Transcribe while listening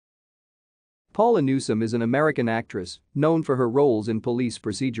Paula Newsome is an American actress known for her roles in police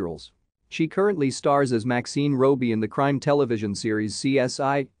procedurals. She currently stars as Maxine Roby in the crime television series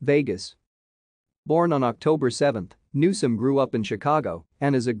CSI: Vegas. Born on October 7, Newsome grew up in Chicago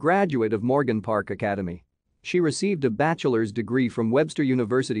and is a graduate of Morgan Park Academy. She received a bachelor's degree from Webster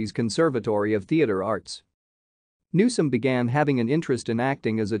University's Conservatory of Theater Arts. Newsome began having an interest in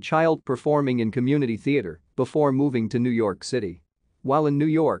acting as a child, performing in community theater before moving to New York City. While in New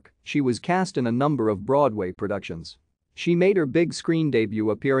York, she was cast in a number of Broadway productions. She made her big screen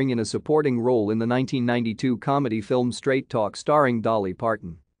debut appearing in a supporting role in the 1992 comedy film Straight Talk starring Dolly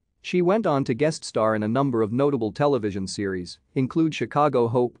Parton. She went on to guest star in a number of notable television series, include Chicago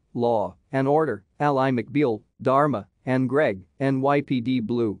Hope, Law and Order, Ally McBeal, Dharma and Greg, NYPD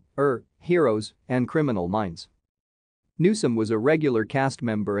Blue, Heroes, and Criminal Minds. Newsome was a regular cast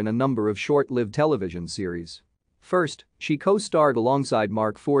member in a number of short-lived television series. First, she co-starred alongside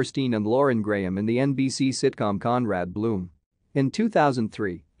Mark Forstein and Lauren Graham in the NBC sitcom Conrad Bloom. In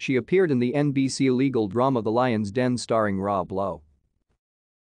 2003, she appeared in the NBC legal drama The Lion's Den starring Rob Lowe.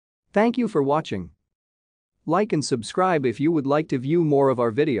 Thank you for watching. Like and subscribe if you would like to view more of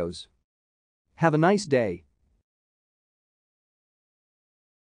our videos. Have a nice day.